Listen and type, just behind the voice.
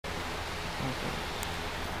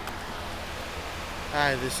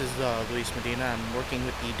Hi, this is Luis Medina. I'm working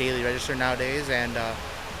with the Daily Register nowadays, and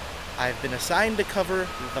I've been assigned to cover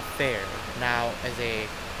the fair. Now, as a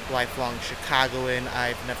lifelong Chicagoan,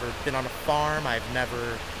 I've never been on a farm. I've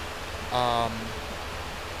never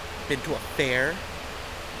been to a fair,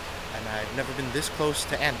 and I've never been this close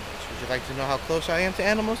to animals. Would you like to know how close I am to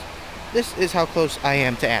animals? This is how close I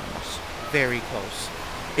am to animals. Very close.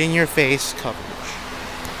 In your face coverage.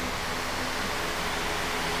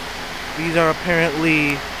 These are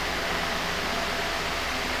apparently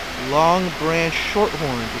long branch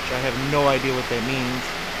shorthorns, which I have no idea what that means.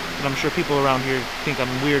 And I'm sure people around here think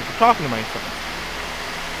I'm weird for talking to myself.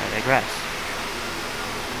 I digress.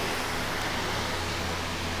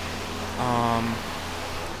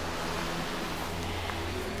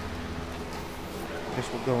 I guess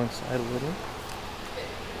we'll go inside a little.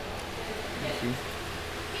 Let's see.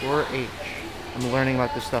 4-H. I'm learning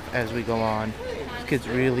about this stuff as we go on. This kid's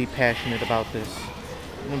really passionate about this.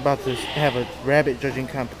 I'm about to have a rabbit judging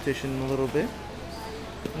competition in a little bit.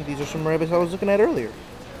 I think these are some rabbits I was looking at earlier.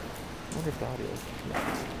 I wonder if the audio is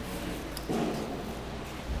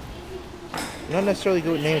not necessarily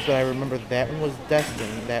good with names, but I remember that one was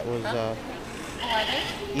Destin. That was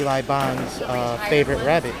Eli Bond's favorite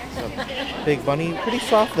rabbit. So, Big Bunny, pretty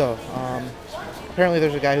soft though. Apparently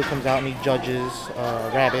there's a guy who comes out and he judges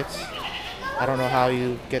rabbits. I don't know how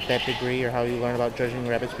you get that degree or how you learn about judging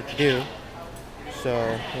rabbits, but you do.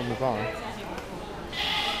 So we'll move on.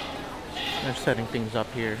 They're setting things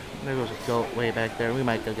up here. There goes a goat way back there. We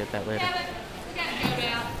might go get that later.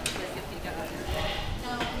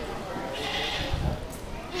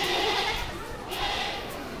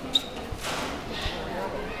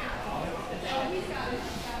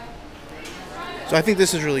 So I think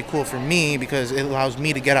this is really cool for me because it allows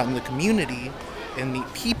me to get out in the community and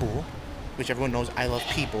meet people, which everyone knows I love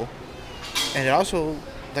people, and it also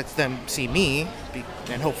lets them see me,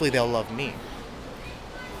 and hopefully they'll love me.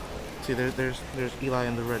 See, there's Eli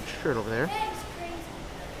in the red shirt over there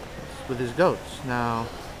with his goats. Now,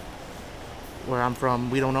 where I'm from,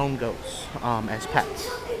 we don't own goats as pets,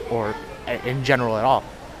 or in general at all.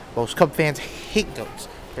 Most Cub fans hate goats.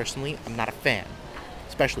 Personally, I'm not a fan,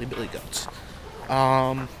 especially billy goats.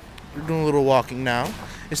 We're doing a little walking now.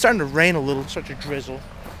 It's starting to rain a little, start to drizzle.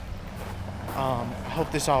 I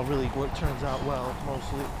hope this all really turns out well,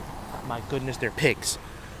 mostly. My goodness, they're pigs.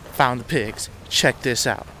 Found the pigs. Check this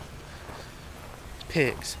out.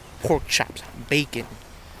 Pigs, pork chops, bacon.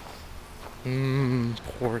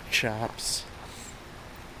 Pork chops.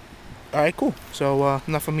 Alright, cool. So,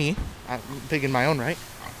 enough of me. I'm a pig in my own right.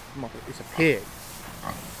 It's a pig.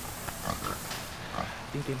 I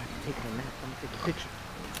think they might be taking a nap. I'm gonna take a picture.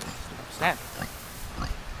 Snap.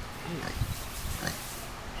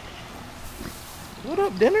 What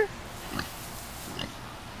up, dinner?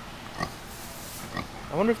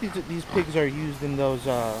 I wonder if these pigs are used in those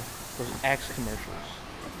Axe commercials.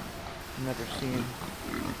 I've never seen.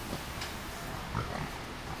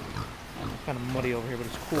 It's kind of muddy over here, but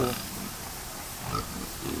it's cool.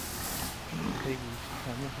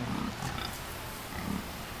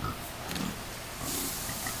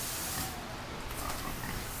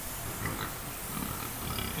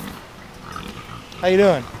 How you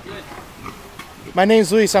doing? Good. My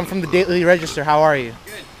name's Luis. I'm from the Daily Register. How are you?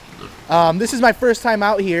 Good. This is my first time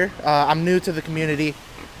out here. I'm new to the community.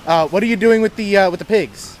 What are you doing with the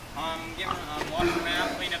pigs? I'm washing them out,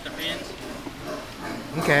 cleaning up their pens.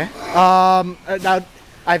 Okay. Now,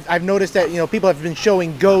 I've noticed that people have been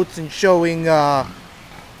showing goats and showing. Now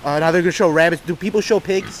they're gonna show rabbits. Do people show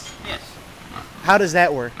pigs? Yes. How does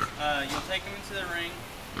that work? You'll take them into the ring,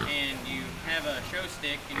 and you have a show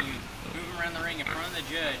stick, and you move them around the ring in front of the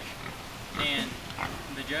judge, and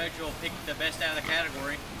the judge will pick the best out of the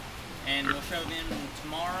category, and we'll show them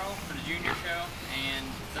tomorrow for the junior show and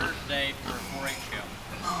Thursday for a 4-H show.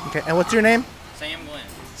 Okay. And what's your name? Sam Glenn.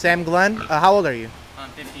 Sam Glenn. How old are you? I'm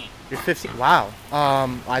 15. You're 15. Wow.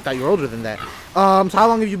 I thought you were older than that. So how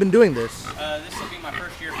long have you been doing this? This will be my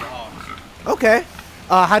first year for hogs. Okay.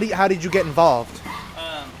 How did you get involved?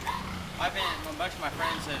 A bunch of my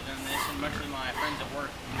friends have done this, and most of my friends at work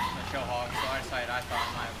show hogs, so I decided I thought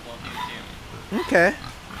I might as well do too. Okay.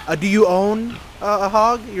 Do you own a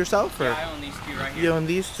hog yourself? Or? Yeah, I own these two right here. You own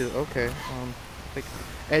these two. Okay.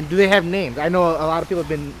 And do they have names? I know a lot of people have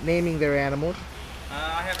been naming their animals.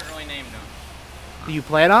 I haven't really named them. Do you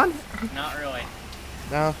plan on? Not really.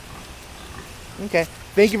 No. Okay.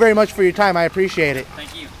 Thank you very much for your time. I appreciate it.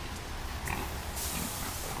 Thank you.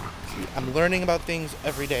 I'm learning about things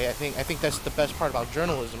every day. I think that's the best part about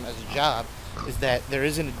journalism as a job, is that there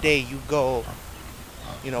isn't a day you go,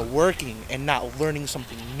 working and not learning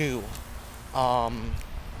something new.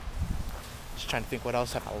 Just trying to think what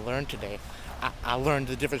else have I learned today. I learned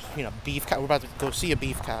the difference between a beef cow. We're about to go see a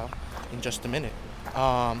beef cow in just a minute.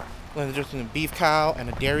 Learned the difference between a beef cow and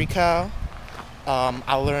a dairy cow.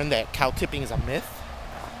 I learned that cow tipping is a myth,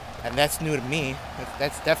 and that's new to me.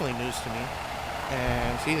 That's definitely news to me.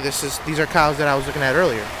 And see, these are cows that I was looking at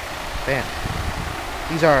earlier. Bam.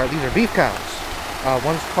 These are beef cows.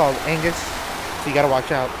 One's called Angus, so you gotta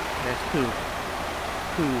watch out. There's poo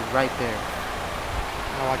right there.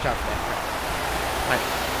 Gotta watch out for that crap. Right.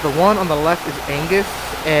 The one on the left is Angus,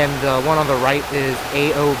 and the one on the right is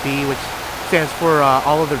AOB, which stands for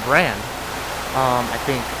all other brand. I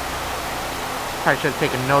think. Probably should have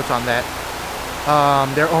taken notes on that.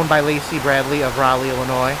 They're owned by Lacey Bradley of Raleigh,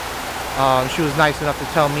 Illinois. She was nice enough to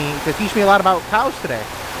teach me a lot about cows today.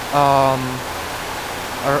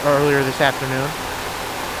 Earlier this afternoon.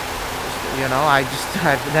 You know, I've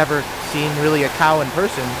never seen really a cow in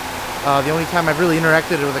person. The only time I've really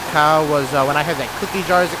interacted with a cow was when I had that cookie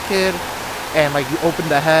jar as a kid, and like you opened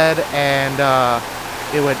the head and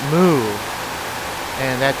it would move.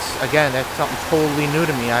 And that's something totally new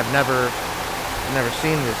to me. I've never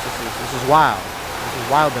seen this. This is wild. This is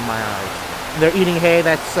wild in my eyes. They're eating hay.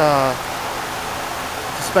 It's a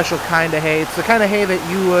special kind of hay. It's the kind of hay that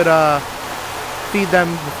you would feed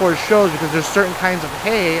them before shows, because there's certain kinds of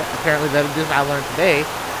hay, apparently, that I learned today.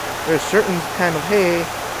 There's certain kind of hay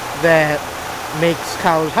that makes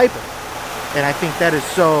cows hyper. And I think that is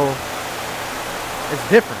it's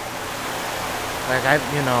different. Like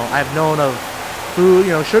I've known of food,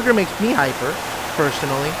 sugar makes me hyper,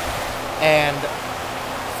 personally. And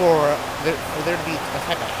for there to be a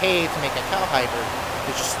type of hay to make a cow hyper,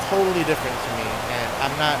 it's just totally different to me, and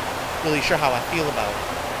I'm not really sure how I feel about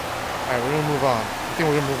it. All right, we're gonna move on. I think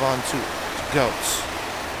we're gonna move on to goats.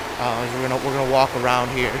 We're gonna walk around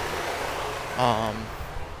here,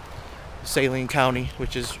 Saline County,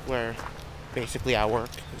 which is where basically I work.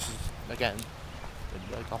 This is again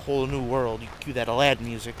like a whole new world. You cue that Aladdin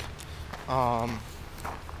music.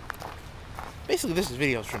 Basically, this is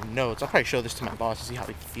videos from notes. I'll probably show this to my boss to see how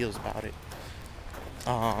he feels about it.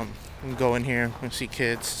 We can go in here and see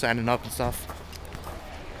kids signing up and stuff.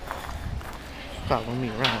 Following me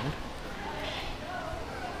around.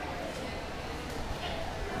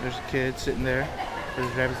 There's a kid sitting there.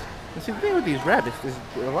 There's rabbits. And see, the thing with these rabbits is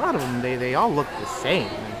a lot of them, they all look the same.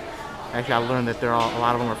 Actually, I learned that a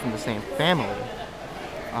lot of them are from the same family.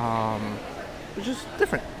 Which is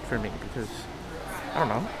different for me because, I don't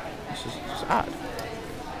know. It's just odd.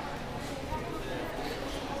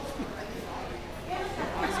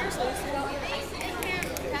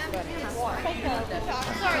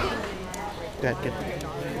 Good.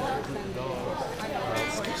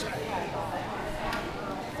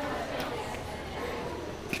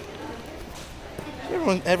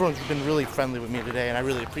 Everyone's been really friendly with me today, and I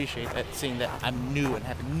really appreciate that, seeing that I'm new and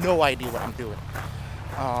have no idea what I'm doing.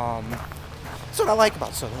 That's what I like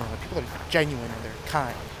about Southern Illinois. People are genuine and they're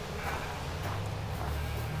kind.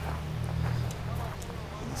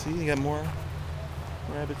 See, you got more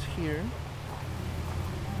rabbits here.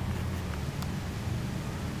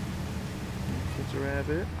 It's a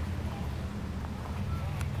rabbit.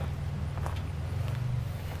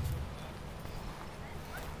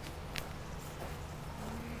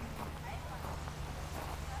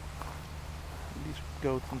 These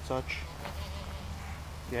goats and such.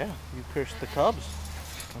 Yeah, you cursed the cubs.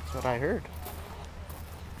 That's what I heard.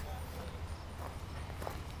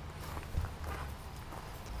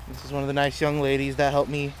 This is one of the nice young ladies that helped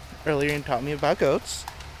me earlier and taught me about goats.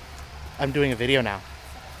 I'm doing a video now.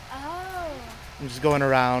 Oh. I'm just going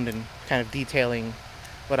around and kind of detailing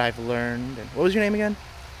what I've learned. And what was your name again?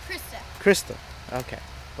 Krista. Krista. Okay.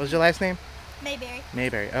 What was your last name? Mayberry.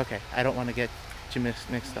 Mayberry. Okay. I don't want to get you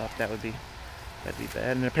mixed up. That'd be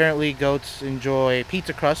bad. And apparently goats enjoy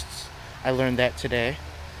pizza crusts. I learned that today.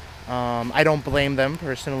 I don't blame them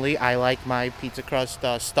personally. I like my pizza crust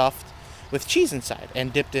stuffed with cheese inside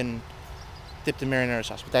and dipped in marinara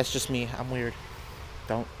sauce. But that's just me. I'm weird.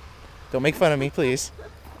 Don't make fun of me, please.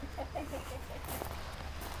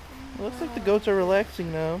 It looks like the goats are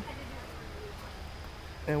relaxing now.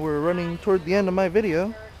 And we're running toward the end of my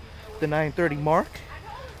video, the 9:30 mark.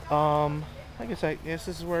 I guess this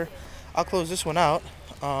is where I'll close this one out.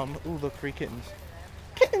 Ooh, look, 3 kittens.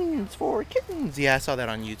 Kittens for kittens. Yeah, I saw that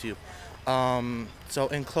on YouTube. So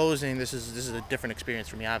in closing, this is a different experience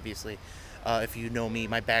for me, obviously. If you know me,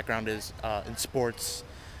 my background is in sports.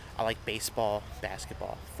 I like baseball,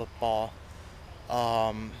 basketball, football.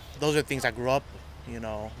 Those are things I grew up,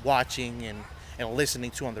 watching and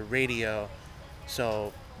listening to on the radio.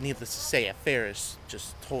 So needless to say, a fair is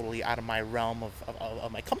just totally out of my realm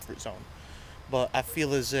of my comfort zone. But I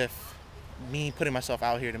feel as if me putting myself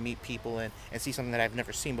out here to meet people and see something that I've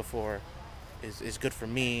never seen before is good for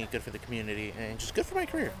me, good for the community, and just good for my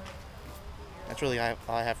career. That's really all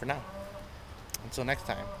I have for now. Until next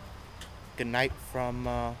time. Good night from,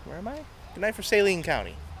 where am I? Good night from Saline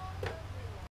County.